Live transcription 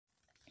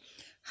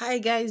Hi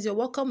guys, you're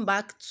welcome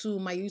back to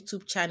my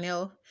YouTube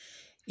channel.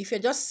 If you're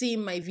just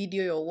seeing my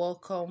video, you're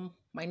welcome.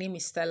 My name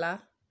is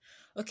Stella.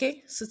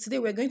 Okay, so today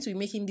we're going to be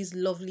making this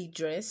lovely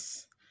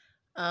dress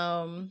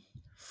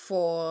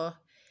for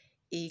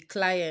a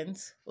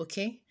client.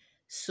 Okay,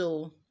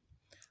 so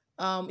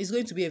it's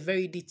going to be a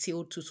very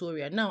detailed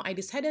tutorial. Now, I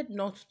decided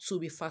not to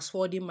be fast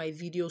forwarding my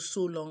video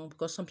so long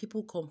because some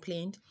people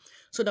complained,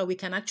 so that we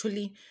can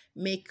actually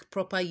make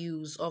proper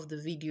use of the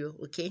video.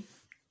 Okay,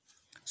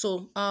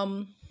 so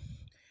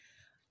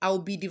I'll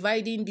be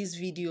dividing this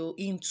video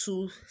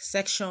into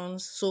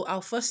sections. So I'll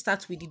first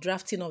start with the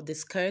drafting of the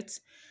skirt,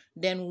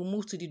 then we'll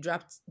move to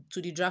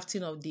the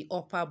drafting of the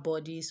upper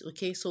bodies.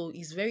 Okay, so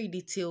it's very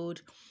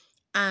detailed,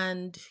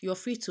 and you're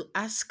free to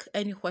ask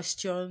any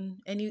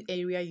question, any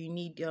area you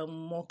need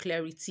more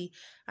clarity,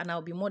 and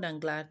I'll be more than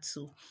glad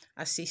to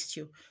assist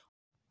you.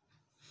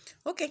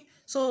 Okay,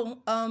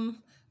 so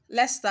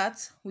let's start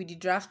with the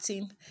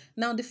drafting.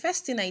 Now, the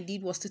first thing I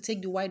did was to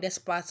take the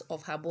widest part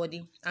of her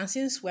body, and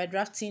since we're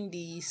drafting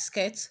the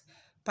skirt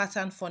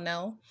pattern for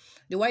now,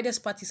 the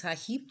widest part is her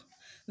hip.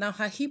 Now,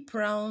 her hip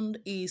round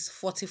is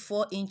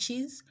 44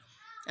 inches,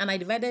 and I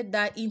divided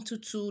that into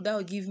two. That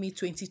will give me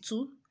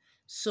 22.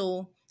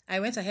 So I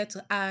went ahead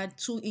to add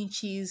 2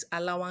 inches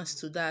allowance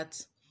to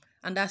that,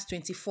 and that's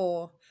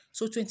 24.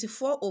 So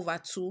 24 over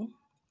 2,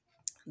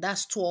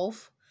 that's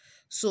 12.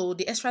 So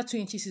the extra 2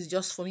 inches is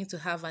just for me to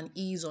have an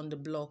ease on the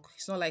block.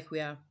 It's not like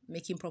we are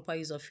making proper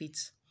use of it.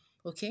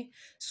 Okay,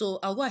 so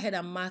I'll go ahead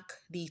and mark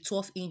the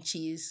 12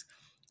 inches,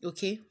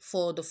 okay,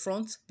 for the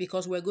front,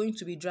 because we're going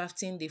to be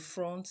drafting the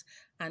front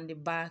and the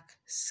back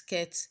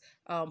skirt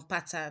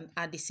pattern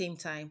at the same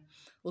time.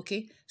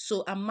 Okay,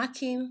 so I'm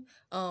marking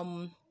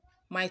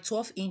my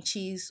 12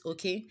 inches,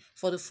 okay,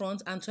 for the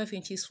front and 12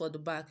 inches for the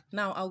back.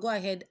 Now I'll go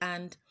ahead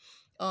and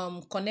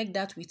connect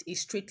that with a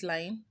straight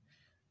line.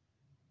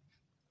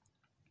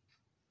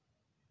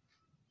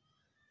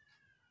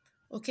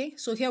 Okay,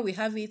 so here we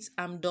have it.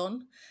 I'm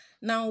done.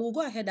 Now we'll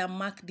go ahead and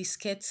mark the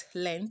skirt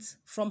length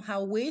from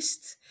her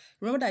waist.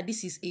 Remember that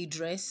this is a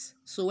dress,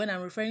 so when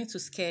I'm referring to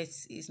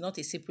skirts, it's not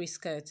a separate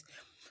skirt.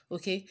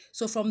 Okay,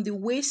 so from the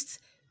waist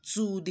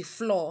to the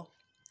floor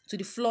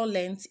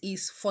length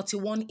is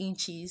 41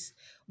 inches,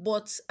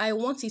 but I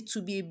want it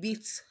to be a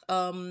bit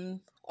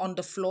on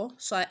the floor,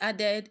 so I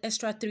added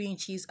extra 3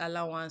 inches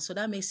allowance, so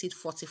that makes it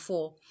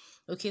 44.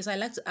 Okay, so I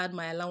like to add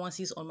my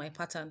allowances on my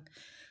pattern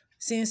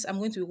since I'm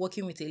going to be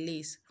working with a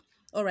lace.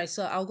 All right,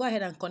 so I'll go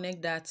ahead and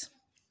connect that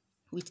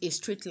with a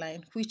straight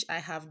line, which I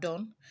have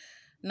done.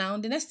 Now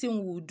the next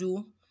thing we'll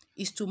do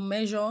is to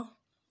measure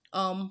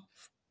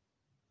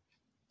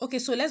okay,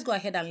 so let's go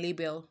ahead and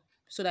label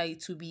so that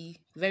it will be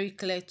very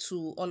clear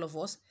to all of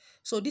us.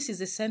 So this is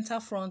the center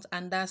front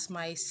and that's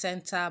my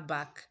center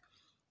back.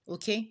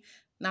 Okay,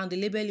 now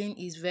the labeling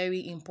is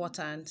very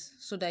important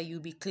so that you'll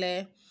be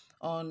clear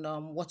on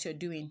what you're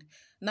doing.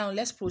 Now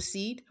let's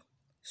proceed.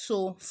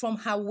 So from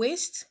her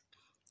waist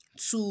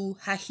to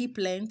her hip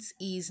length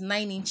is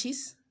 9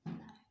 inches.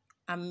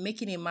 I'm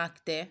making a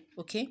mark there.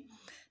 Okay,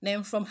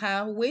 then from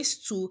her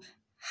waist to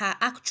her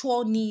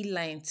actual knee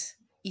length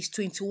is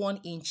 21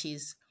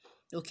 inches.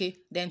 Okay,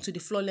 then to the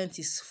floor length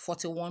is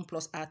 41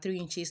 plus our 3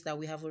 inches that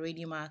we have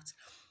already marked.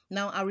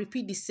 Now I'll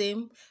repeat the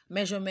same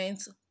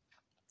measurement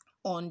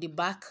on the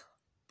back.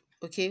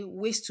 Okay,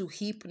 waist to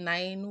hip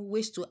 9,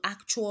 waist to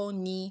actual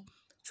knee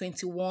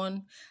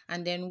 21,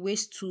 and then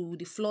waist to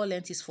the floor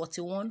length is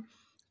 41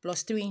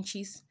 plus 3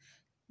 inches.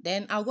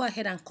 Then I'll go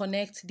ahead and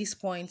connect these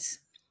points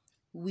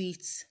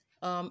with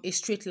a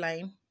straight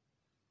line.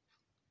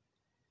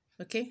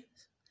 Okay,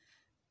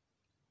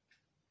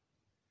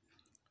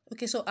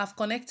 so I've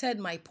connected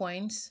my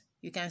points.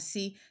 You can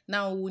see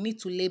now we need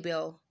to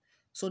label.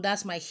 So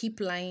that's my hip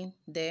line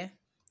there,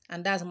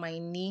 and that's my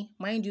knee.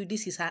 Mind you,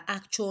 this is her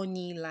actual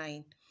knee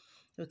line.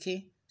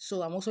 Okay,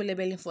 so I'm also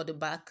labeling for the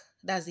back.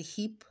 That's the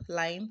hip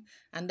line,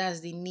 and that's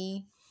the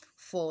knee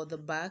for the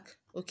back.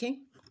 Okay,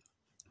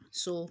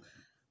 so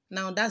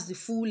now that's the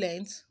full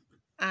length,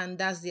 and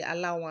that's the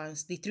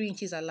allowance, the 3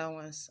 inches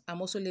allowance.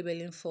 I'm also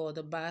labeling for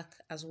the back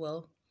as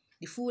well,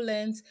 the full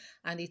length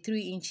and the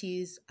 3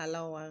 inches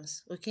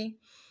allowance. Okay,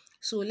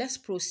 so let's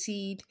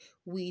proceed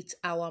with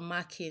our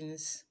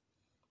markings.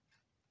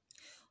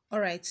 All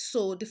right,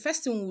 so the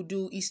first thing we'll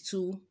do is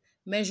to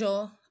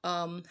measure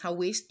her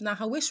waist. Now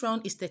her waist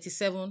round is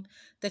 37.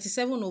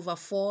 37 over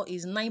 4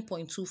 is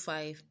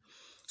 9.25.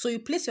 So you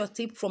place your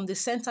tape from the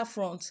center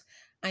front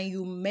and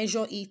you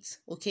measure it.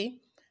 Okay,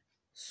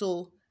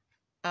 so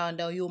and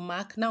you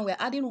mark. Now we're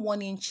adding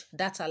 1 inch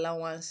that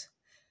allowance,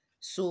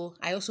 so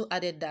I also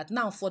added that.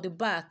 Now for the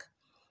back,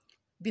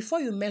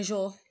 before you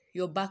measure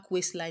your back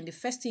waistline, the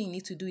first thing you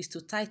need to do is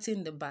to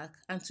tighten the back,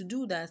 and to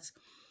do that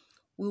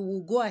we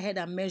will go ahead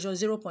and measure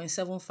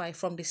 0.75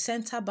 from the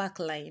center back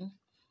line.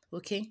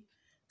 Okay,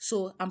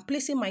 so I'm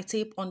placing my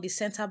tape on the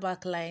center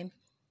back line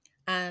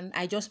and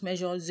I just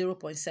measure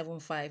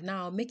 0.75.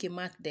 Now I'll make a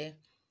mark there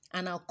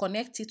and I'll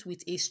connect it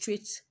with a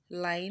straight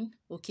line,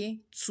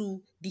 okay,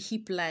 to the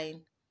hip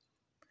line.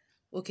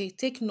 Okay,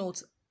 take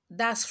note,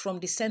 that's from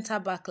the center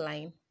back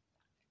line.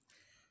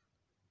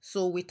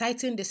 So we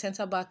tighten the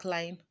center back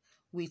line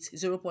with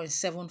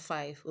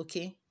 0.75,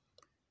 okay?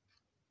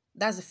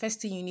 That's the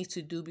first thing you need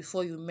to do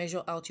before you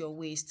measure out your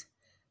waist.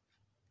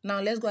 Now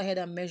let's go ahead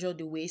and measure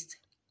the waist.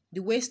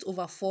 The waist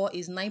over 4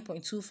 is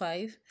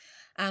 9.25,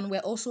 and we're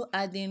also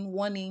adding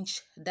 1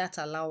 inch that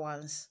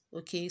allowance,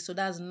 okay? So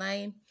that's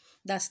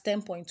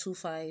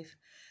 10.25.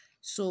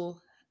 So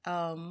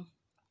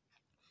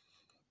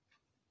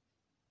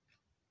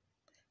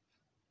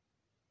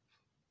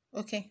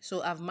okay,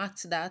 so I've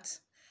marked that.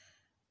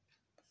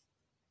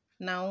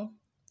 Now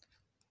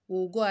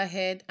we'll go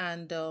ahead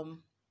and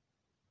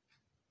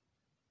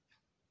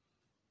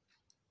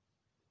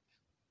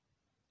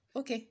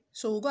okay,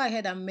 so we'll go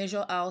ahead and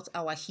measure out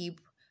our hip.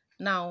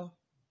 Now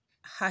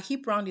her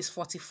hip round is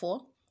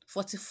 44.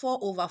 44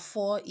 over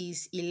 4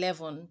 is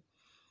 11.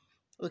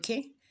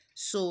 Okay,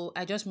 so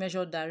I just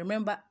measured that.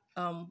 Remember,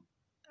 I'm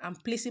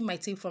placing my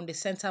tape from the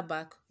center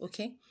back.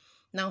 Okay,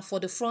 now for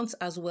the front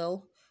as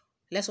well,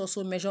 let's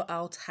also measure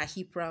out her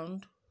hip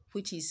round,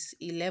 which is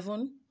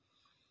 11.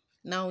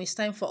 Now it's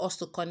time for us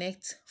to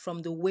connect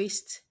from the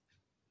waist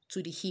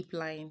to the hip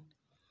line.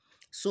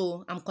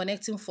 So I'm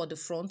connecting for the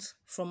front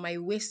from my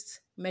waist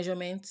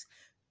measurement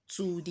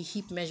to the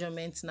hip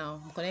measurement.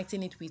 Now I'm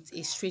connecting it with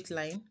a straight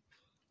line.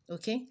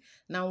 Okay,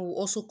 now we'll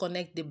also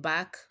connect the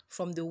back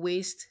from the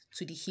waist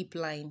to the hip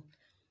line.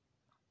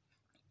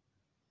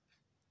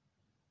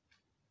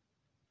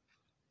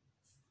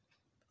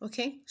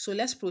 Okay, so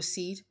let's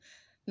proceed.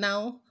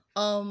 Now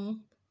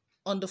on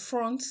the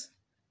front,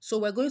 so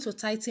we're going to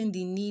tighten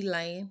the knee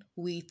line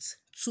with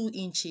 2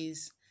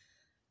 inches.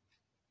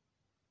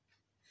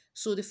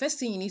 So the first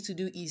thing you need to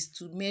do is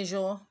to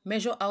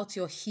measure out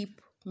your hip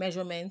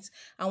measurement.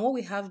 And what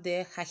we have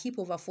there, her hip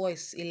over 4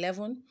 is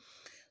 11.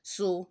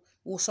 So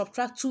we'll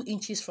subtract 2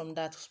 inches from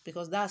that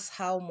because that's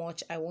how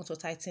much I want to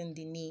tighten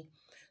the knee.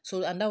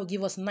 So, and that will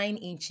give us 9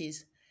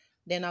 inches.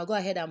 Then I'll go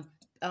ahead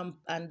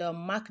and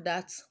mark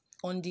that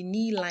on the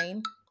knee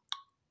line.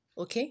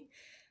 Okay.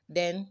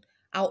 Then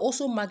I'll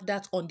also mark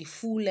that on the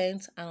full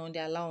length and on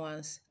the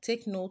allowance.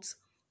 Take note,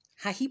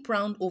 her hip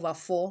round over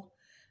 4.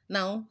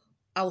 Now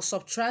I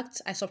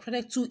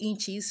subtracted 2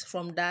 inches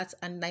from that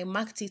and I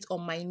marked it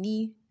on my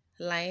knee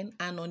line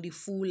and on the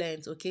full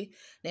length. Okay,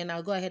 then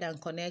I'll go ahead and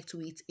connect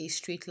with a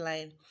straight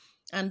line,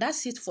 and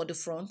that's it for the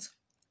front.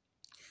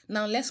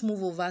 Now let's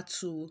move over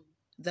to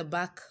the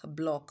back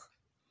block.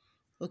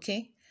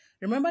 Okay,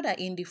 remember that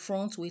in the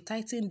front we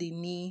tighten the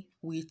knee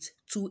with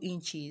 2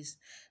 inches.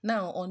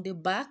 Now on the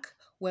back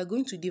we're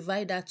going to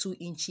divide that 2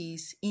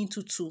 inches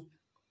into 2.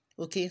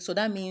 Okay, so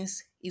that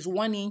means it's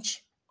 1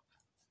 inch.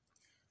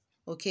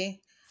 Okay,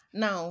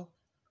 now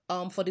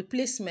for the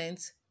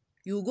placement,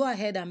 you go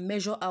ahead and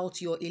measure out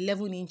your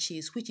 11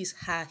 inches, which is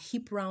her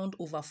hip round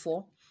over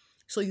 4.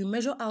 So you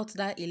measure out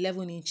that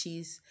 11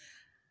 inches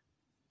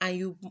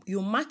and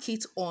you mark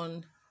it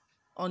on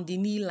the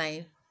knee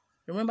line.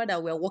 Remember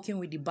that we're working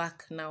with the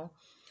back now.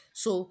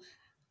 So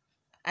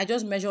I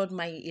just measured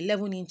my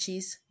 11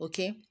 inches,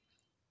 okay,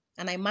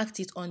 and I marked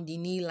it on the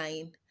knee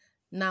line.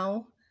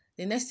 Now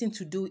the next thing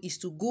to do is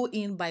to go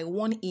in by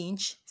 1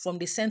 inch from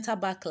the center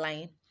back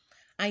line,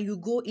 and you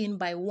go in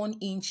by 1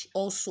 inch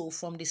also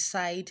from the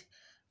side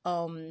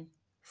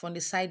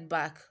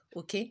back.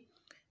 Okay,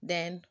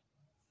 then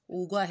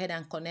we'll go ahead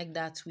and connect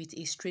that with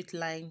a straight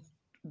line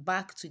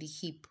back to the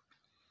hip.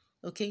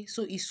 Okay,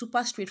 so it's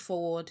super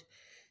straightforward.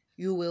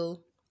 You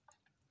will,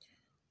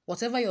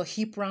 whatever your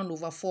hip round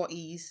over 4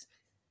 is,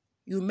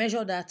 you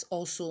measure that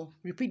also,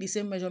 repeat the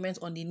same measurement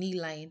on the knee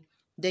line,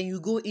 then you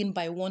go in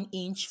by 1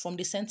 inch from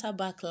the center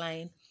back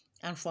line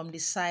and from the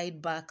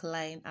side back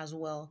line as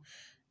well.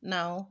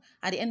 Now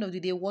at the end of the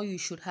day, what you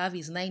should have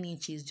is 9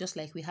 inches, just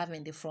like we have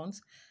in the front.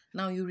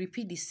 Now you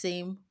repeat the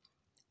same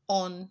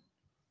on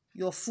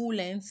your full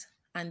length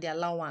and the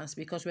allowance,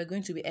 because we're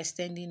going to be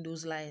extending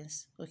those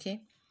lines.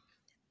 Okay,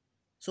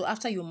 so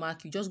after you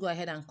mark, you just go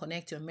ahead and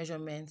connect your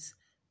measurements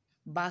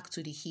back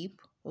to the hip.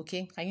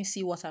 Okay, can you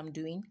see what I'm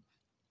doing?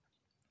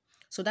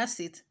 So that's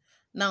it.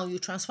 Now you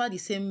transfer the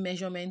same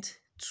measurement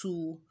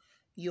to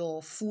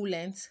your full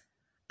length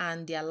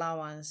and the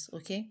allowance.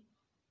 Okay,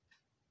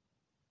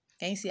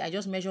 can you see I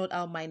just measured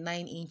out my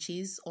 9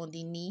 inches on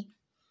the knee?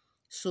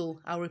 So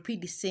I'll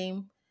repeat the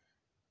same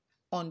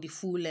on the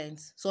full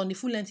length. So on the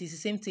full length is the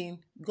same thing.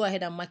 Go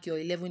ahead and mark your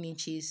 11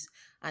 inches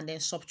and then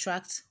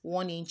subtract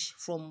 1 inch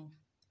from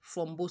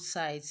both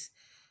sides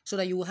so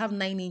that you will have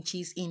 9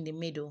 inches in the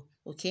middle.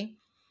 Okay,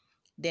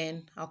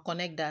 then I'll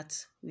connect that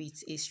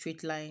with a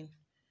straight line.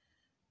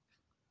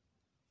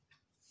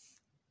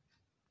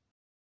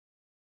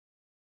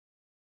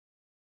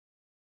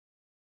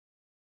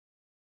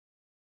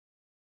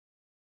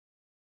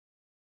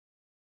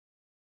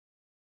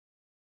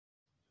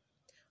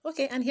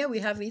 Okay, and here we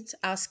have it.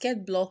 Our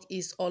skirt block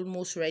is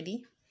almost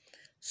ready.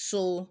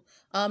 So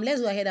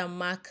let's go ahead and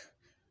mark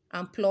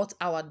and plot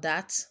our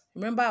dart.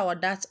 Remember our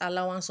dart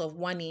allowance of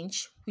 1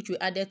 inch, which we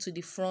added to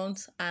the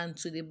front and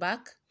to the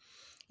back.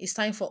 It's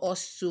time for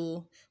us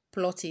to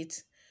plot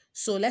it.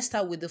 So let's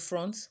start with the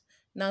front.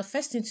 Now,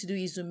 first thing to do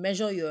is to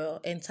measure your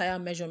entire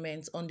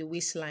measurement on the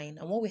waistline.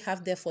 And what we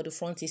have there for the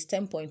front is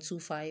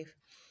 10.25.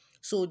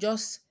 So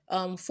just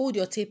fold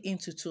your tape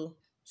into two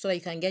so that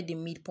you can get the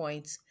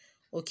midpoint,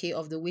 okay,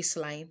 of the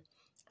waistline.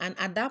 And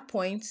at that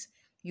point,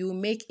 you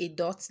make a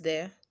dot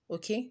there,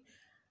 okay?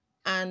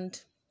 And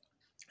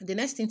the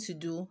next thing to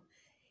do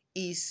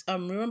is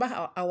remember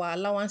our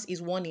allowance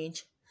is 1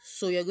 inch,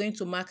 so you're going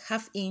to mark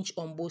half inch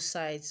on both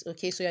sides.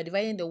 Okay, so you're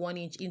dividing the 1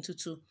 inch into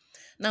two.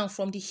 Now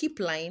from the hip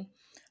line,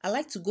 I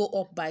like to go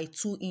up by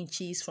 2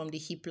 inches from the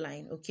hip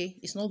line. Okay,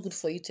 it's not good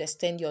for you to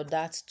extend your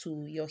dart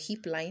to your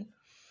hip line,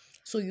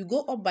 so you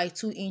go up by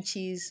 2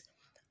 inches,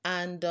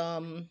 and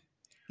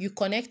you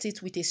connect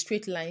it with a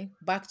straight line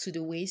back to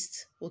the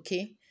waist.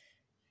 Okay,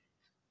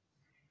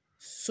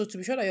 so to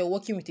be sure that you're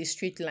working with a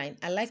straight line,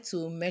 I like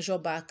to measure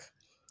back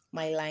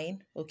my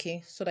line,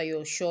 okay, so that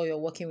you're sure you're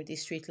working with a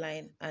straight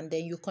line. And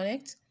then you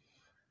connect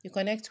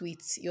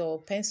with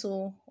your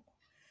pencil,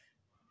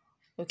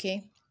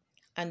 okay,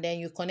 and then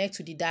you connect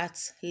to the dart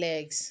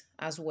legs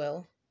as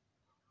well.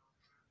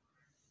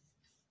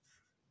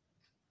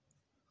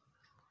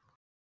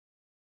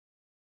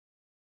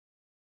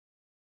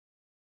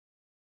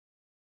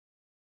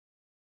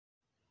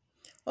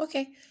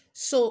 Okay,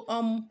 so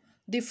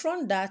the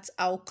front dart,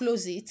 I'll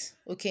close it,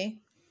 okay.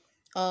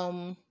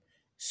 um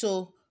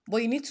so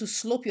but you need to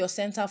slope your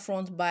center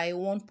front by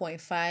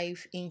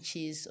 1.5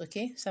 inches.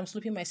 Okay, so I'm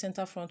sloping my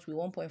center front with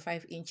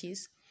 1.5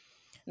 inches.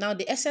 Now,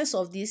 the essence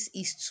of this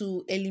is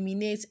to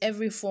eliminate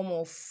every form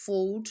of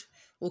fold,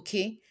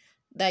 okay,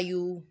 that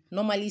you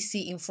normally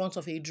see in front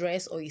of a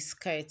dress or a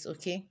skirt,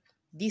 okay.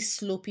 This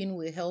sloping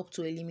will help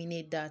to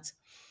eliminate that.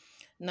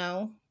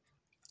 Now,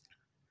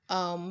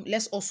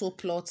 let's also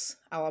plot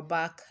our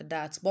back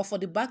dart. But for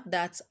the back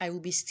dart, I will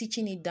be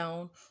stitching it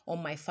down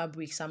on my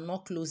fabrics. I'm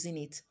not closing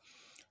it.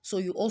 So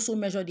you also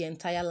measure the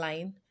entire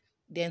line,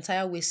 the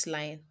entire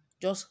waistline.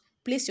 Just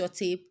place your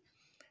tape,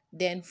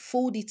 then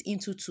fold it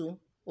into two,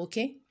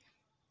 okay.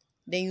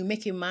 Then you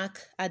make a mark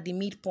at the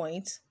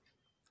midpoint,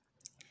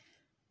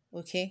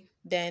 okay.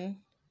 Then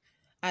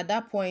at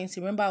that point,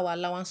 remember our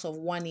allowance of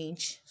 1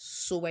 inch,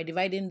 so we're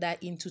dividing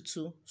that into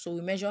two. So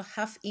we measure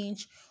half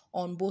inch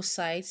on both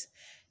sides.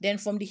 Then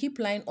from the hip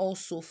line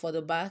also for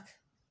the back,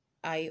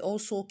 I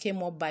also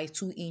came up by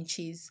 2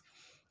 inches,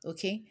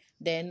 okay.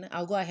 Then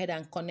I'll go ahead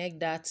and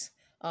connect that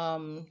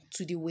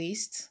to the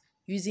waist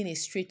using a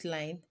straight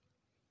line,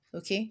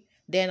 okay.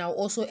 Then I'll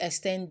also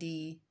extend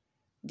the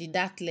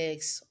dart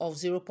legs of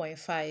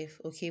 0.5,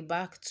 okay,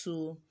 back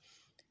to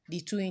the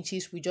 2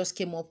 inches we just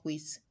came up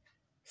with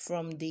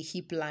from the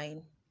hip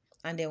line,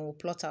 and then we'll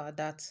plot our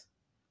dart.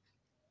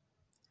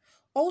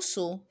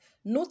 Also,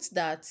 note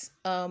that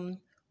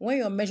when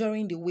you're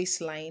measuring the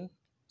waistline,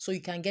 so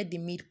you can get the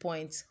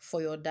midpoint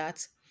for your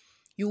dart,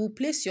 you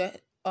place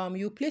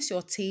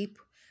your tape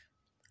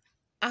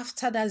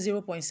after that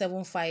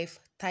 0.75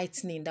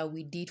 tightening that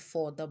we did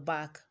for the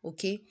back,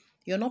 okay.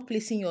 You're not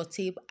placing your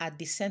tape at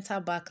the center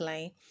back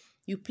line.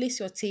 You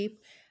place your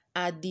tape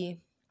at the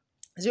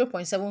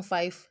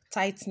 0.75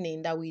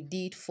 tightening that we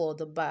did for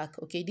the back,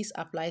 okay. This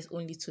applies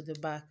only to the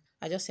back.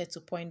 I just had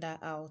to point that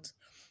out.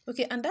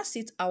 Okay, and that's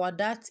it. Our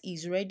dart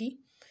is ready.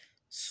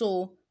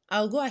 So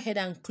I'll go ahead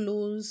and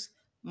close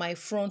my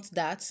front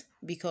dart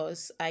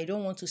because I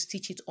don't want to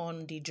stitch it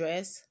on the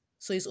dress.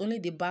 So it's only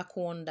the back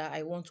one that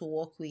I want to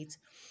work with.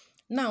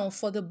 Now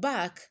for the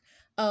back,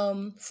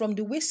 from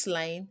the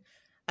waistline,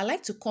 I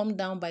like to come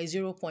down by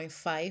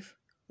 0.5.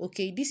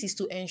 Okay, this is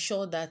to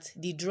ensure that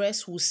the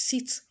dress will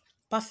sit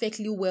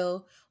perfectly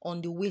well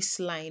on the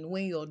waistline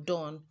when you're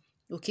done.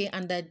 Okay,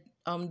 and that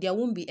there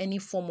won't be any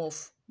form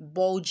of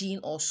bulging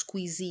or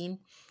squeezing.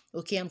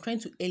 Okay, I'm trying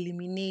to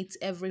eliminate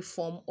every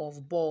form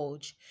of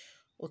bulge.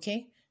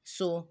 Okay,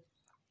 so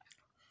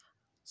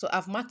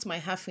I've marked my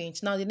half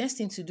inch. Now the next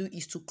thing to do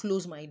is to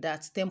close my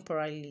dart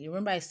temporarily.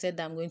 Remember I said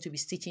that I'm going to be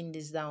stitching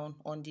this down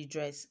on the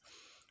dress.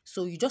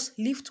 So you just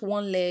lift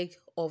one leg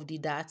of the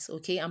dart,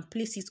 okay, and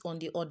place it on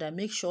the other.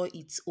 Make sure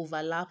it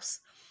overlaps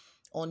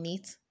on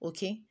it,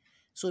 okay.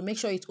 So make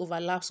sure it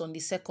overlaps on the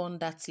second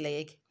dart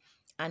leg.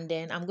 And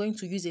then I'm going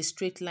to use a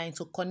straight line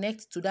to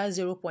connect to that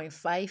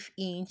 0.5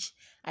 inch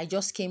I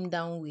just came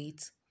down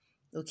with,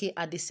 okay,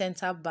 at the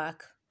center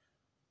back.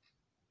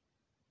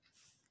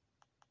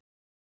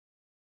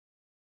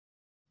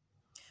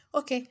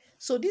 Okay,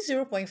 so this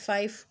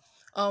 0.5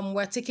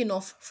 we're taking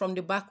off from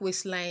the back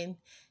waistline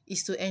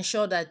is to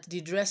ensure that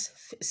the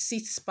dress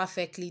sits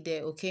perfectly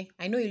there, okay.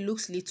 I know it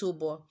looks little,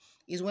 but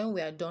it's when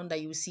we are done that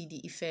you see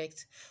the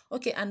effect.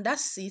 Okay, and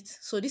that's it.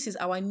 So this is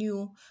our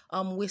new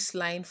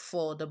waistline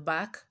for the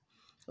back,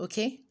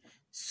 okay.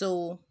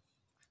 So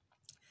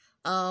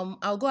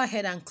I'll go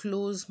ahead and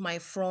close my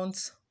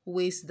front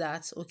waist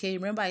dart, okay.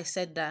 Remember I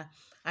said that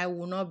I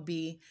will not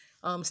be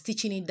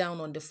stitching it down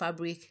on the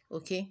fabric,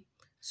 okay.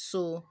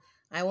 So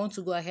I want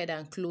to go ahead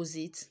and close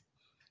it.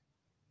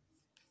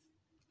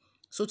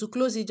 So to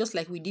close it, just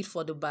like we did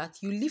for the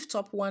back, you lift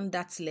up one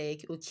dart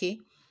leg, okay,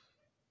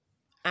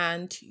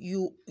 and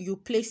you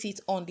place it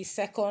on the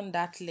second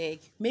dart leg.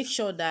 Make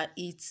sure that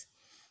it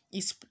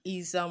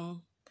is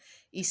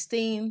is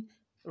staying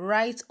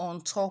right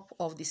on top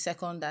of the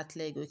second dart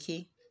leg,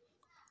 okay?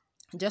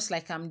 Just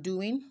like I'm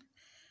doing.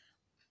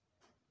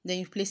 Then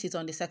you place it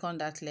on the second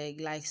dart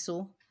leg like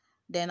so.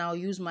 Then I'll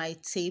use my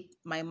tape,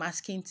 my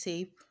masking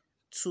tape,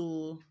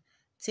 to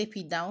tape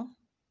it down.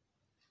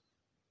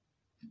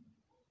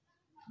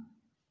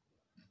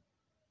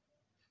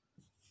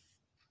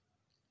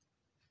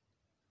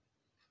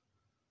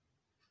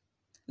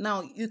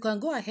 Now you can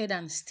go ahead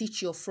and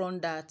stitch your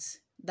front dart.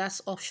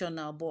 That's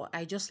optional, but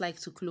I just like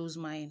to close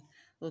mine.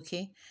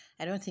 Okay,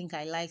 I don't think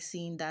I like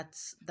seeing that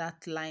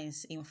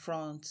lines in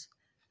front.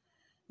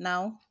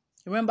 Now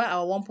remember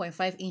our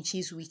 1.5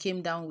 inches we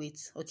came down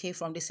with, okay,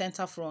 from the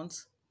center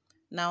front.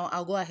 Now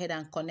I'll go ahead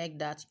and connect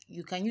that.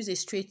 You can use a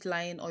straight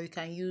line or you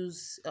can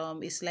use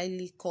a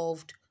slightly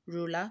curved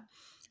ruler.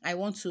 I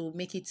want to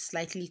make it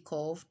slightly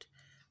curved,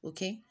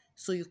 okay?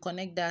 So you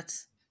connect that.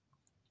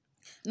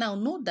 Now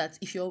note that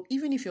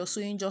even if you're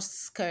sewing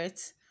just skirt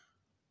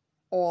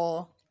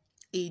or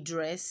a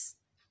dress,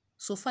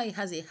 so far it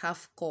has a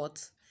half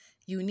cut,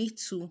 you need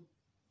to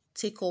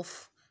take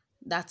off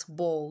that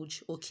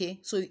bulge, okay?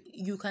 So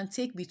you can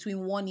take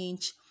between 1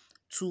 inch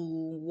to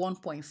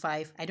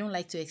 1.5. I don't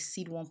like to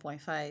exceed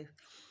 1.5.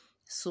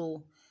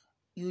 So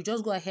you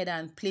just go ahead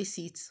and place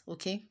it,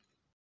 okay?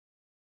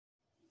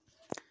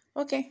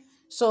 Okay,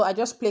 so I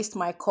just placed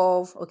my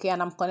curve, okay,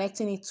 and I'm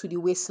connecting it to the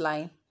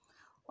waistline.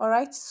 All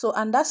right, so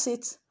and that's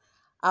it.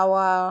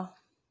 Our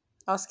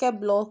skirt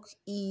block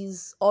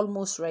is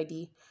almost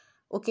ready.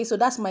 Okay, so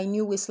that's my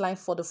new waistline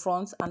for the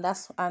front,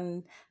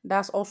 and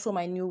that's also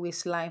my new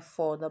waistline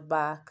for the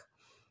back.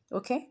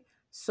 Okay,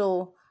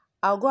 so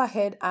I'll go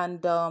ahead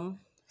and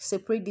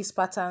separate these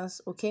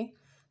patterns, okay,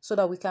 so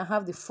that we can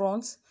have the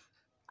front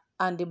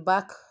and the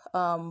back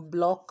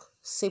block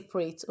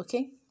separate,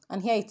 okay.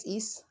 And here it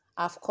is.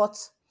 I've cut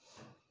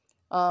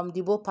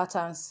the bow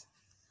patterns.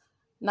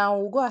 Now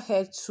we'll go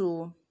ahead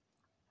to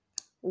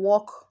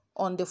work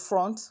on the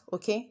front,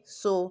 okay.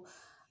 So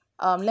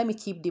let me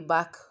keep the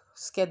back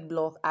skirt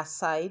block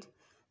aside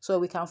so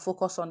we can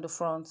focus on the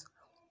front.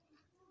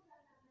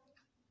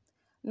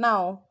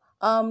 Now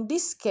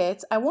this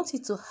skirt, I want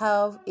it to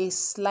have a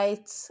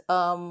slight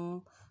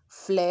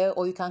flare,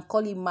 or you can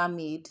call it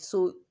mermaid.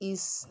 So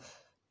is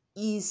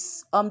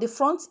the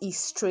front is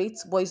straight,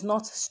 but it's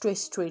not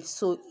straight,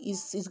 so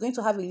it's going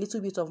to have a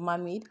little bit of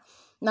mermaid.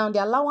 Now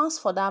the allowance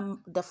for that,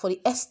 for the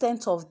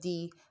extent of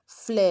the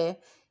flare,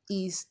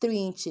 is 3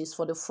 inches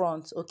for the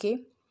front,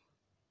 okay.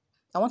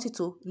 I want it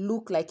to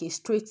look like a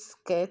straight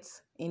skirt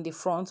in the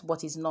front,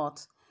 but it's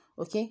not,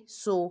 okay.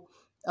 So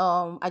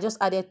I just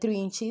added 3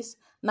 inches.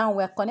 Now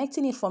we're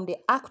connecting it from the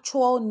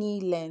actual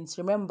knee length.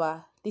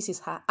 Remember, this is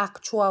her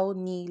actual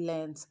knee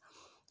length.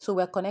 So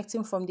we're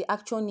connecting from the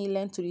actual knee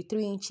length to the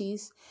 3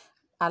 inches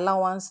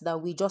allowance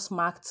that we just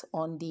marked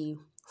on the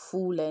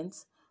full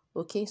length,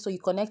 okay. So you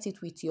connect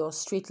it with your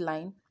straight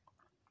line.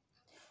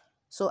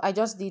 So I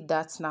just did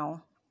that.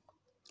 Now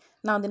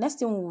the next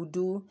thing we will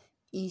do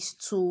is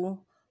to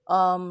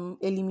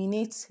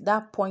eliminate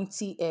that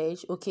pointy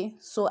edge, okay.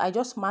 So I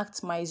just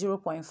marked my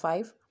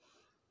 0.5.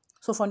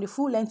 So from the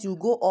full length, you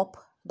go up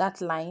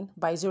that line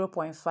by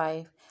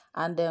 0.5,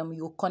 and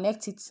you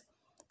connect it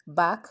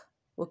back,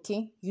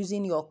 okay,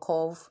 using your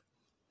curve.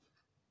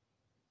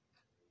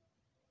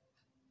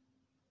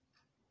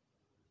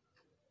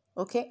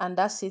 Okay, and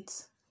that's it.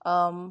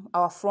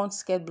 Our front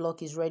skirt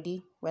block is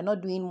ready. We're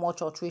not doing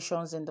much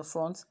alterations in the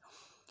front.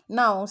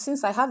 Now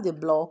since I have the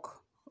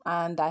block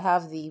and I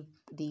have the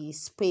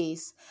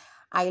space,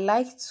 I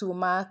like to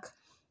mark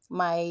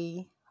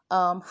my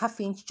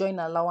half-inch join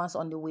allowance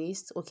on the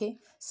waist, okay.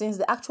 Since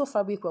the actual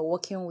fabric we're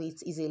working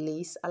with is a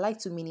lace, I like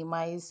to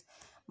minimize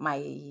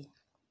my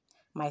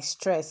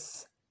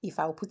stress, if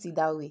I'll put it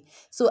that way.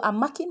 So I'm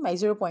marking my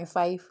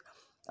 0.5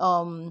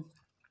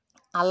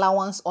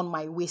 allowance on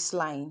my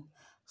waistline,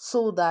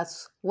 so that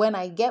when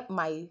I get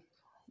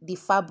the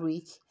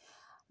fabric,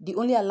 the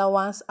only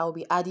allowance I'll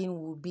be adding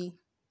will be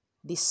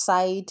the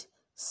side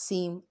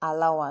seam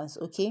allowance,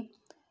 okay.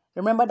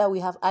 Remember that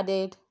we have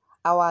added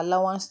our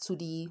allowance to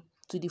the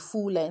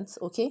full length,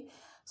 okay.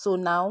 So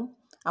now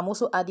I'm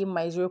also adding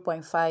my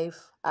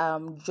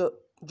 0.5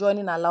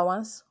 joining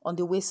allowance on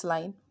the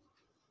waistline,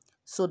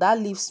 so that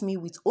leaves me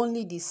with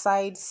only the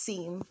side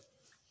seam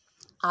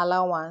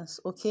allowance,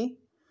 okay.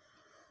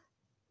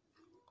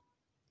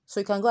 So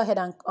you can go ahead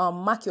and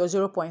mark your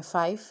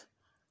 0.5,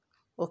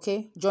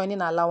 okay,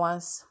 joining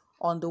allowance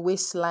on the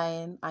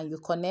waistline, and you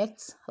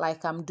connect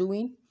like I'm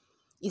doing.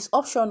 It's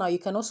optional. You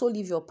can also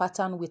leave your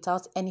pattern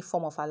without any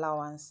form of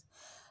allowance.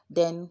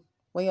 Then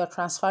when you're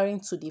transferring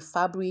to the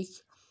fabric,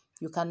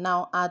 you can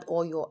now add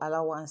all your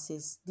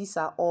allowances. These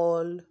are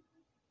all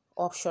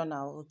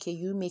optional, okay.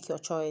 You make your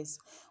choice,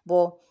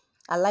 but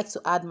I like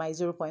to add my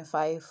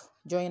 0.5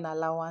 join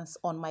allowance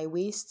on my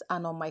waist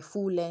and on my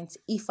full length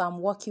if I'm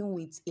working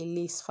with a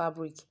lace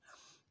fabric,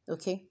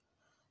 okay.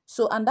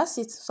 So and that's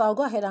it. So I'll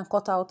go ahead and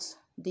cut out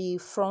the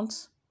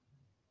front.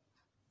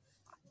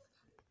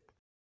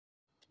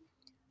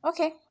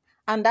 Okay,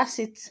 and that's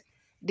it.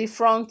 The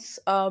front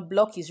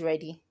block is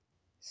ready.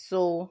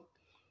 So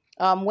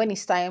when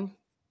it's time,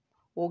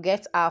 we'll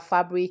get our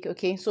fabric.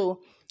 Okay,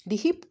 so the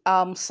hip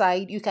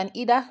side, you can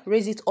either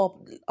raise it up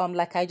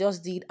like I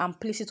just did and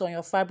place it on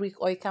your fabric,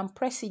 or you can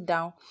press it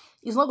down.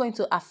 It's not going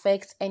to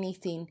affect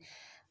anything.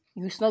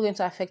 It's not going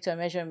to affect your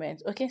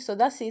measurement. Okay, so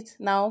that's it.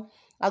 Now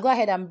I'll go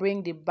ahead and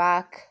bring the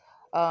back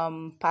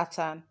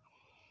pattern.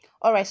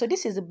 All right, so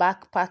this is the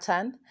back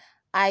pattern.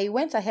 I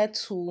went ahead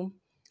to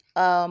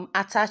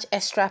attach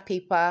extra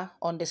paper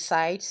on the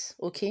sides,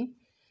 okay,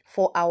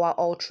 for our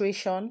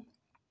alteration.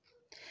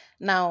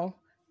 Now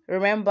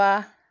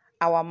remember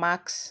our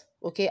marks,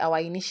 okay, our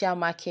initial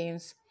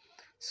markings.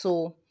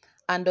 So,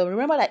 and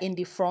remember that in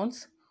the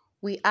front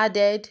we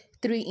added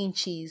 3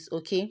 inches,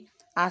 okay,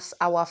 as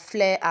our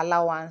flare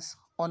allowance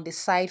on the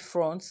side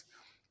front.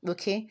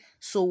 Okay,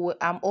 so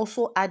I'm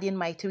also adding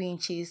my 3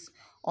 inches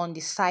on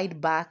the side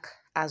back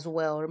as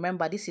well.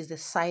 Remember, this is the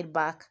side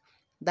back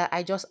that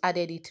I just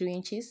added the 3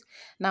 inches.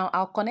 Now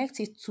I'll connect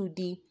it to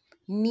the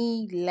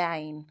knee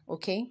line.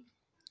 Okay,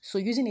 so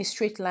using a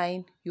straight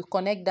line, you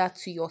connect that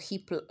to your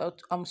hip.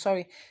 I'm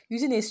sorry,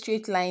 using a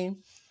straight line,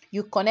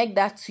 you connect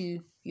that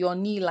to your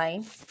knee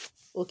line.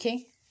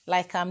 Okay,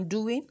 like I'm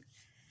doing.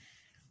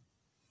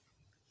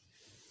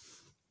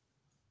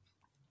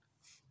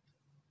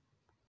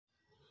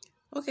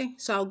 Okay,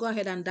 so I'll go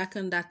ahead and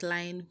darken that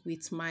line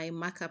with my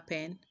marker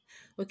pen.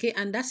 Okay,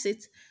 and that's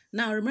it.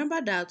 Now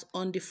remember that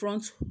on the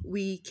front,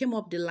 we came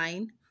up the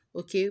line,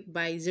 okay,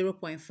 by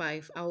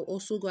 0.5. I'll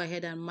also go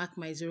ahead and mark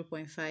my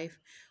 0.5,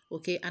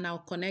 okay, and I'll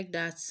connect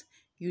that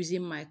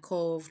using my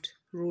curved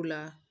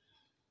ruler,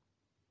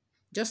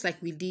 just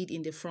like we did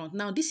in the front.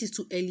 Now this is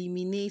to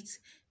eliminate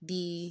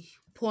the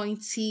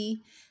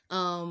pointy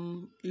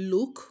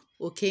look,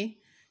 okay,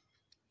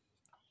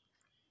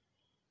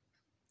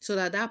 so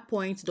that that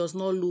point does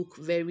not look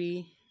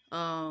very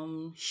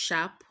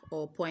sharp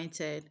or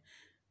pointed.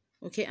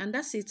 Okay, and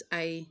that's it.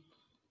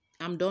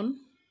 I'm done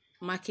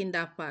marking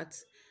that part.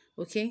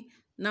 Okay,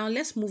 now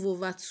let's move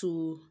over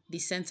to the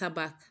center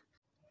back.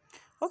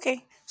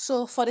 Okay,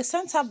 so for the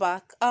center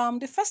back,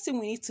 the first thing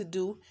we need to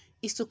do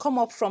is to come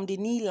up from the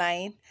knee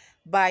line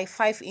by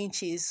 5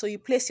 inches. So you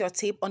place your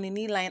tape on the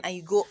knee line and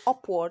you go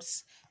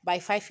upwards by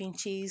 5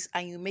 inches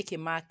and you make a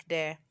mark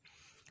there.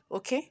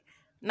 Okay,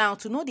 now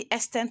to know the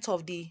extent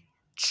of the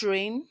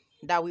train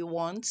that we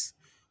want,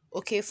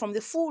 okay, from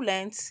the full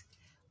length,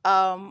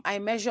 I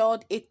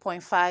measured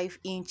 8.5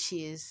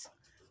 inches.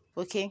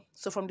 Okay,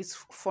 so from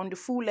the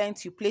full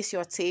length, you place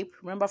your tape,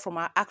 remember from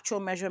our actual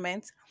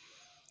measurement.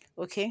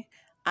 Okay,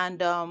 and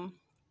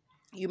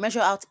you measure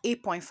out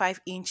 8.5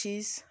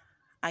 inches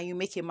and you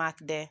make a mark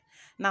there.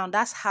 Now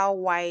that's how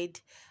wide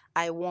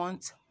I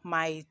want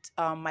my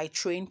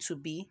train to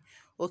be.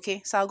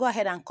 Okay, so I'll go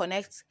ahead and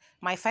connect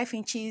my 5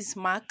 inches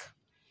mark,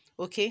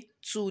 okay,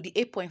 to the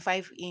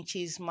 8.5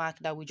 inches mark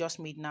that we just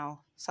made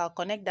now. So I'll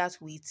connect that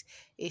with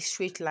a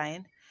straight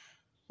line.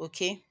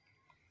 Okay,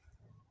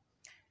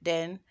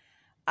 then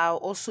I'll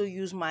also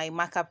use my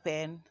marker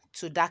pen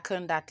to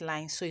darken that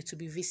line so it will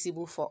be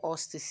visible for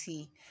us to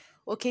see.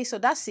 Okay, so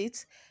that's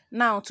it.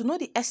 Now to know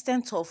the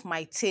extent of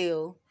my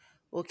tail,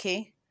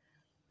 okay,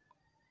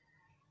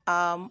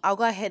 I'll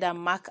go ahead and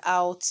mark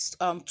out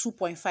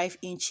 2.5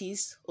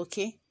 inches.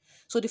 Okay,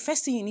 so the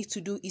first thing you need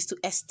to do is to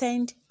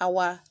extend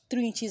our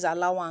 3 inches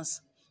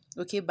allowance,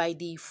 okay, by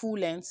the full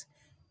length,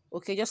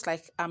 okay, just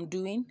like I'm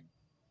doing,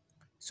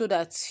 so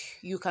that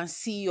you can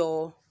see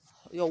your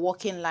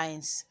working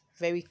lines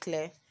very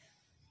clear.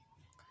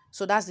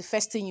 So that's the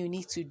first thing you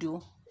need to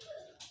do.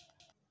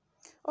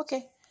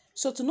 Okay,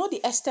 so to know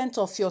the extent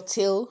of your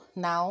tail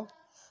now,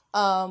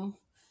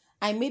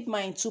 I made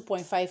mine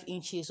 2.5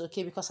 inches,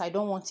 okay, because I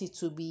don't want it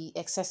to be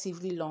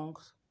excessively long.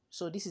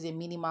 So this is a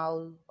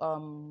minimal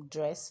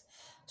dress.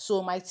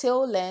 So my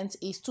tail length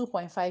is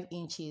 2.5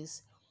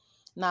 inches.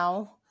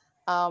 Now,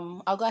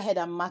 I'll go ahead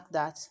and mark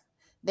that.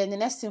 Then the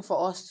next thing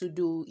for us to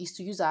do is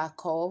to use our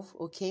curve,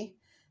 okay?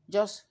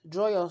 Just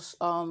draw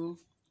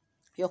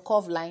your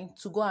curve line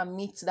to go and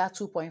meet that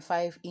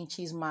 2.5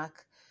 inches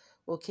mark,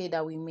 okay,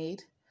 that we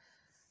made.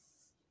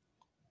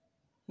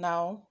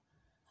 Now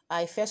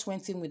I first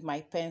went in with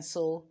my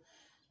pencil.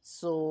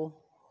 So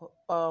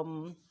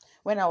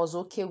when I was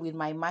okay with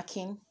my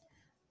marking,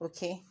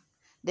 okay,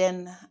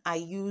 then I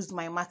used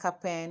my marker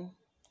pen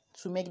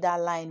to make that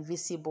line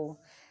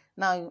visible.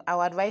 Now I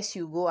would advise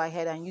you go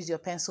ahead and use your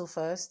pencil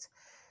first,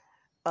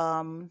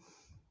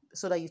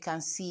 so that you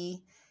can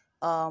see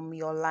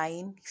your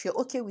line. If you're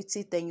okay with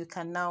it, then you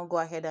can now go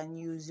ahead and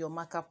use your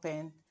marker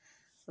pen.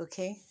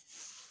 Okay,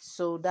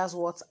 so that's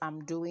what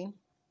I'm doing.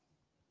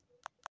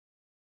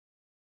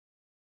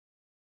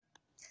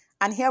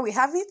 And here we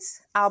have it.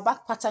 Our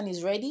back pattern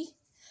is ready.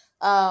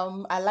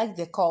 I like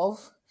the curve,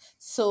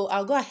 so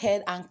I'll go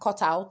ahead and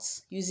cut out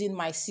using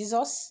my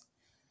scissors.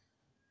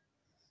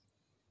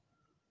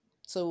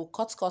 So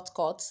cut.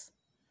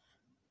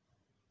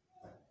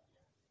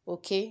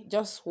 Okay,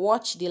 just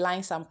watch the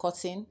lines I'm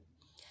cutting.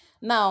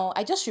 Now,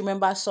 I just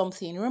remember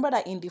something. Remember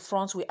that in the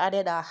front, we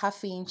added a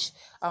half-inch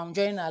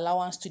joining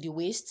allowance to the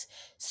waist.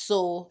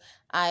 So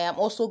I am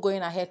also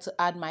going ahead to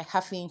add my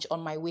half-inch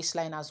on my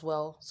waistline as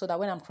well. So that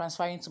when I'm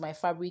transferring to my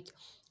fabric,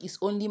 it's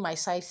only my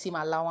side seam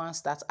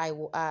allowance that I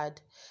will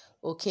add.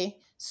 Okay,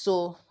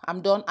 so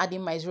I'm done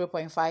adding my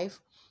 0.5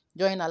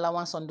 join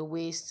allowance on the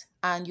waist,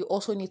 and you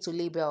also need to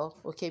label,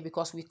 okay,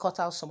 because we cut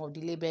out some of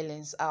the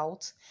labelings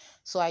out.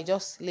 So I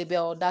just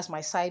label, that's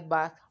my side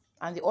back,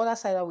 and the other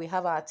side that we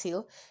have our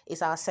tail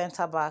is our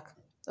center back.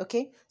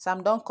 Okay, so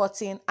I'm done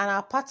cutting and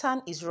our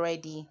pattern is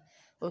ready.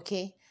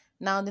 Okay,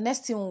 now the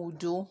next thing we'll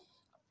do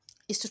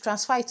is to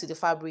transfer it to the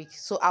fabric.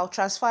 So I'll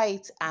transfer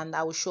it and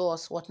I will show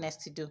us what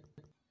next to do.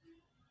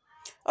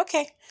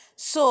 Okay,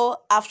 so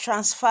I've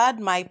transferred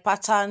my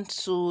pattern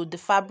to the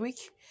fabric.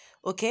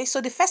 Okay, so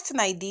the first thing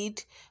I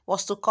did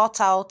was to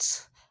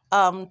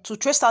to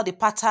trace out the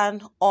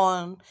pattern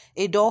on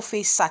a doll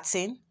face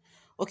satin.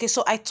 Okay,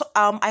 so I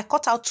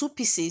cut out two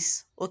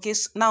pieces. Okay,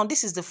 so now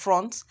this is the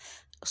front.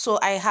 So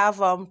I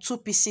have two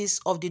pieces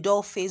of the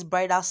doll face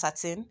bridal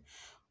satin.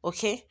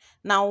 Okay,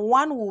 now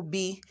one will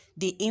be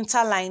the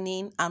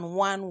interlining and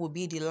one will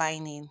be the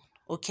lining.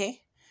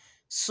 Okay,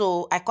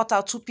 so I cut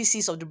out two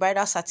pieces of the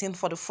bridal satin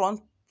for the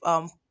front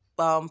um,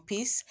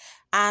 piece,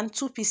 and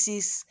two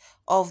pieces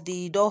of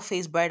the doll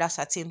face bridal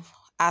satin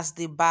as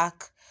the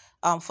back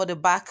for the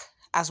back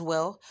as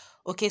well.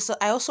 Okay, so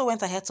I also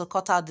went ahead to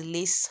cut out the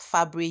lace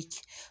fabric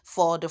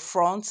for the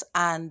front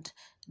and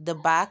the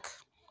back.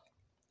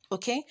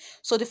 Okay,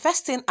 so the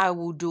first thing I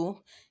will do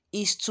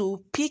is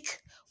to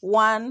pick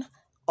one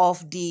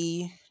of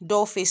the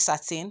doll face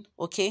satin,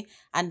 okay,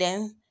 and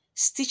then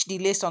stitch the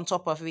lace on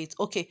top of it.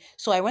 Okay,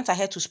 so I went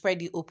ahead to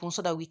spread it open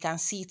so that we can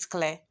see it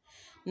clear.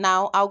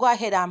 Now I'll go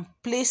ahead and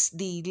place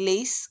the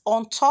lace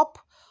on top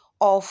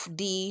of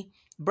the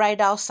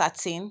bridal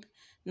satin.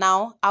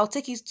 Now I'll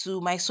take it to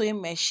my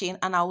sewing machine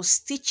and I'll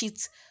stitch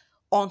it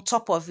on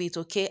top of it.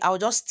 Okay, I'll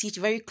just stitch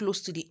very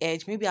close to the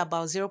edge, maybe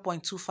about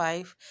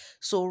 0.25,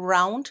 so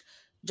round,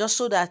 just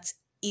so that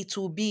it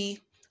will be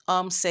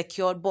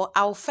secured. But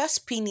I'll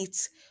first pin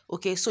it,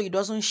 okay, so it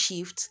doesn't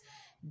shift,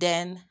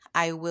 then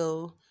I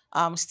will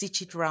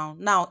stitch it round.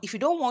 Now if you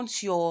don't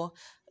want your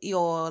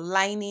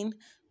lining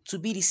to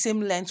be the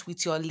same length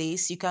with your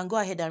lace, you can go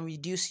ahead and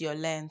reduce your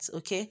length.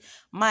 Okay,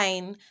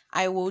 mine,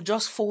 I will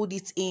just fold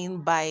it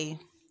in by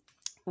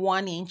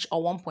 1 inch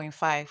or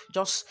 1.5,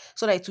 just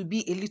so that it will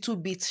be a little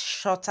bit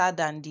shorter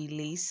than the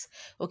lace.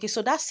 Okay,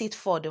 so that's it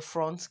for the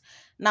front.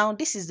 Now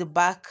this is the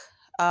back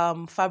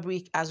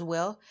fabric as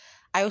well.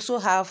 I also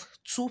have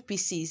two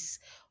pieces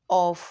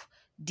of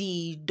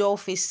the doll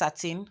face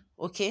satin.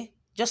 Okay,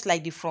 just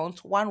like the front,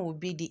 one will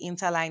be the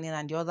interlining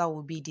and the other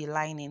will be the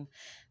lining.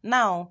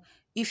 Now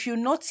if you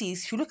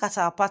notice, if you look at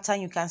our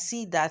pattern, you can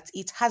see that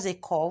it has a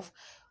curve,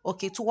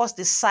 okay, towards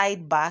the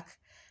side back.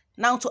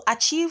 Now to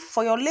achieve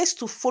for your lace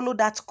to follow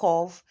that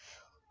curve,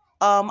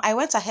 I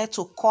went ahead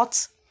to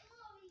cut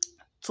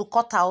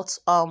out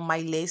my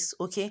lace.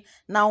 Okay,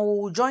 now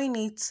we'll join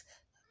it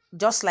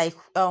just like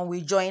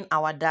we join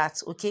our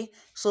darts. Okay,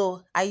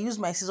 so I use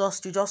my scissors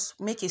to just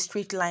make a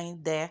straight line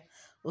there.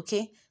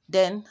 Okay,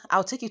 then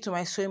I'll take it to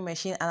my sewing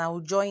machine and I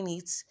will join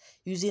it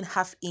using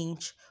 1/2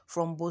 inch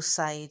from both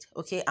sides.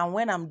 Okay, and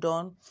when I'm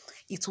done,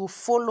 it will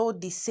follow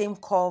the same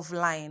curve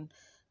line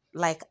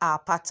like our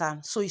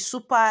pattern, so it's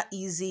super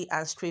easy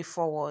and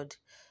straightforward.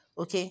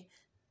 Okay,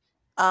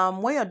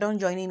 when you're done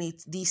joining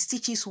it, the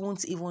stitches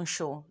won't even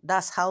show.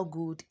 That's how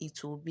good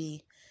it will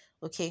be.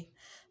 Okay,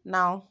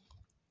 now,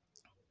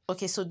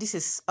 okay, so this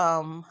is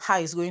how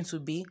it's going to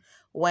be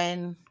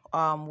when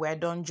we're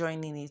done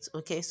joining it.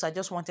 Okay, so I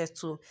just wanted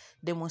to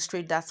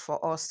demonstrate that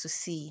for us to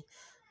see.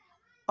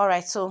 All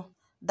right, so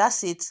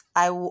that's it.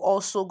 I will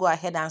also go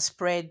ahead and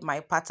spread my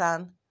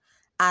pattern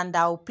and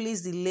I'll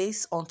place the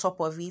lace on top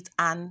of it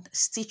and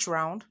stitch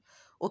round.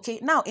 Okay,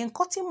 now in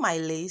cutting my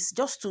lace,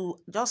 just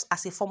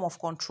as a form of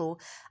control,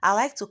 I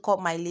like to cut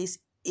my lace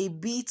a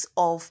bit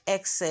of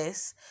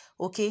excess,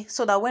 okay,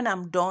 so that when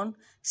I'm done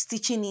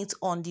stitching it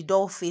on the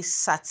doll face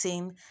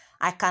satin,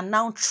 I can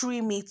now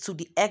trim it to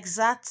the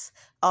exact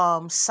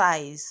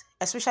size,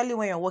 especially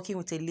when you're working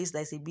with a lace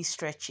that is a bit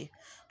stretchy.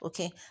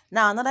 Okay,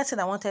 now another thing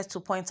I wanted to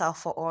point out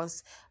for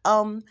us,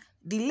 the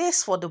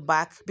lace for the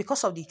back,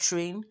 because of the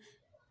train,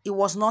 it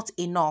was not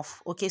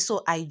enough. Okay,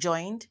 so I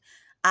joined,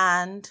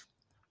 and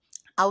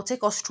I'll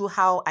take us through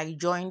how I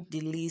joined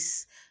the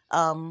lace.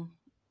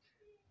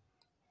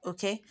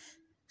 Okay,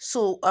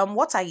 so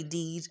what I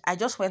did, I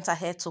just went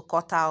ahead to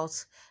cut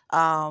out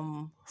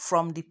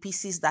from the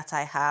pieces that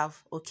I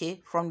have,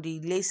 okay, from the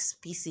lace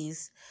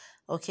pieces.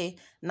 Okay,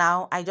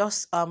 now I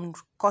just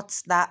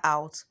cut that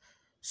out,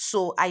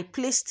 so I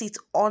placed it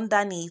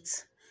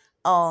underneath.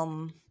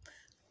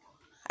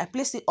 I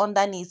placed it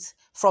underneath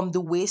from the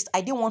waist.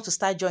 I didn't want to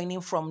start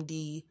joining from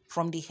the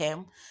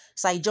hem,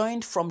 so I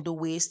joined from the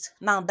waist.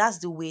 Now that's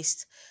the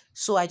waist,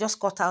 so I just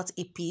cut out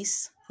a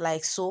piece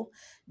like so.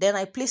 Then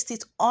I placed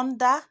it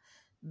under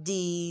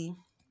the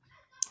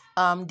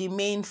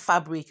main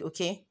fabric.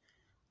 Okay,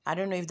 I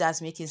don't know if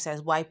that's making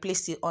sense, but I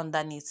placed it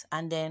underneath,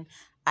 and then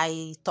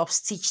I top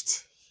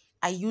stitched.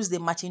 I used the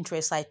matching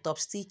thread, so I top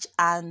stitch,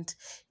 and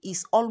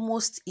it's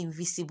almost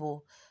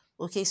invisible.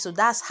 Okay, so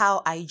that's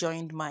how I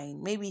joined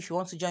mine. Maybe if you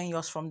want to join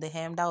yours from the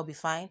hem, that will be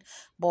fine,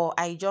 but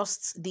I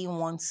just didn't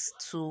want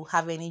to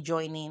have any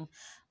joining,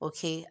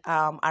 okay,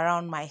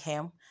 around my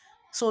hem.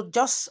 So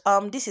just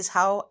this is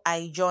how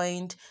I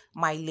joined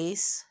my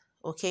lace,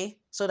 okay,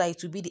 so that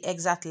it will be the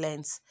exact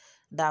length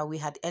that we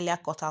had earlier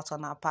cut out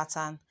on our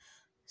pattern.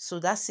 So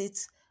that's it.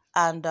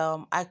 And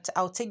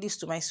I'll take this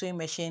to my sewing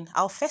machine.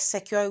 I'll first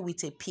secure it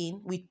with a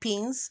pin, with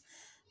pins,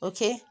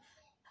 okay.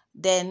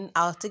 Then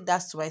I'll take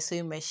that to my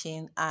sewing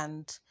machine,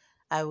 and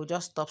I will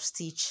just top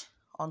stitch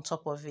on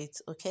top of it,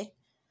 okay.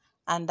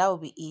 And that will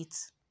be it.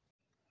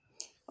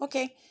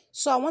 Okay,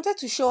 so I wanted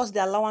to show us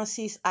the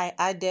allowances I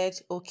added,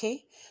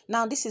 okay.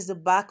 Now this is the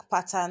back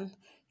pattern.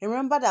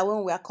 Remember that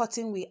when we are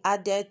cutting, we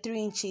added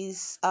 3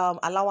 inches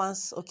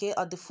allowance, okay,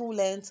 at the full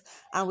length,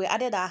 and we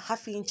added a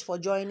 ½ inch for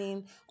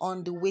joining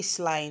on the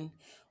waistline,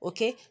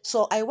 okay.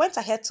 So I went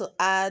ahead to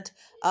add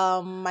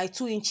my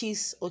 2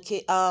 inches,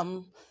 okay,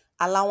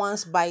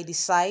 allowance by the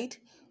side,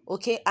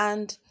 okay.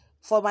 And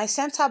for my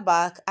center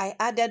back, I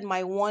added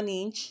my 1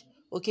 inch,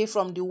 okay,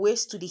 from the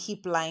waist to the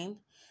hip line.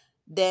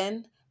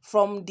 Then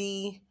from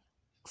the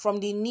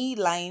knee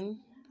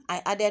line,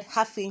 I added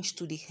 ½ inch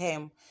to the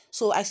hem.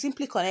 So I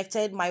simply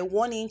connected my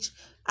 1 inch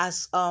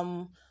as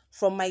from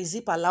my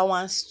zip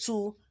allowance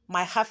to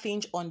my ½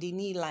 inch on the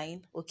knee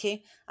line,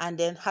 okay, and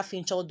then ½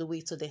 inch all the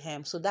way to the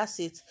hem. So that's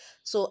it.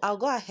 So I'll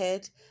go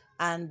ahead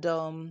and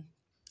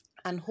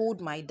hold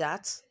my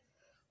dart,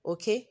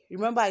 okay.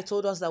 Remember I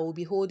told us that we'll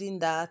be holding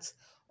that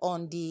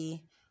on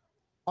the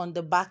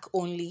back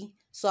only.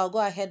 So I'll go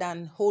ahead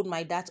and hold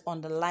my dart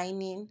on the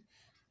lining.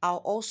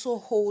 I'll also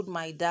hold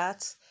my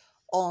dart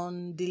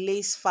on the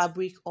lace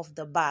fabric of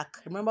the back.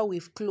 Remember,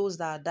 we've closed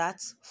our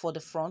dart for the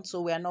front,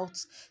 so we are not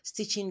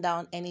stitching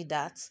down any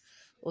dart,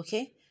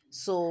 okay.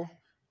 So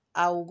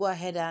I will go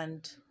ahead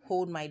and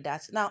hold my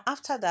dart. Now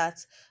after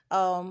that,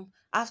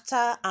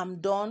 after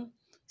I'm done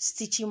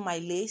stitching my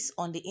lace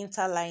on the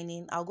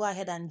interlining, I'll go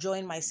ahead and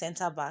join my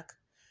center back.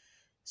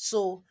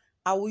 So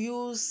I will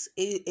use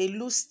a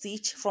loose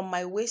stitch from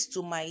my waist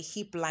to my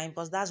hip line,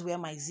 because that's where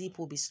my zip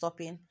will be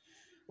stopping,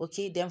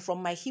 okay. Then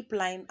from my hip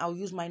line, I'll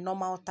use my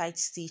normal tight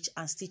stitch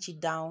and stitch it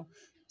down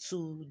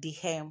to the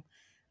hem.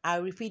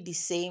 I'll repeat the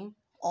same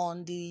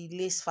on the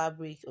lace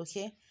fabric,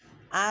 okay.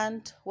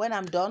 And when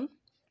I'm done,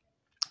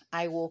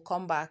 I will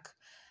come back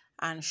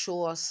and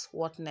show us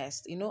what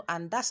next,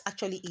 and that's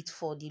actually it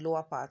for the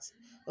lower part.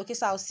 Okay,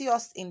 so I'll see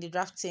us in the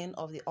drafting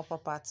of the upper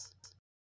part.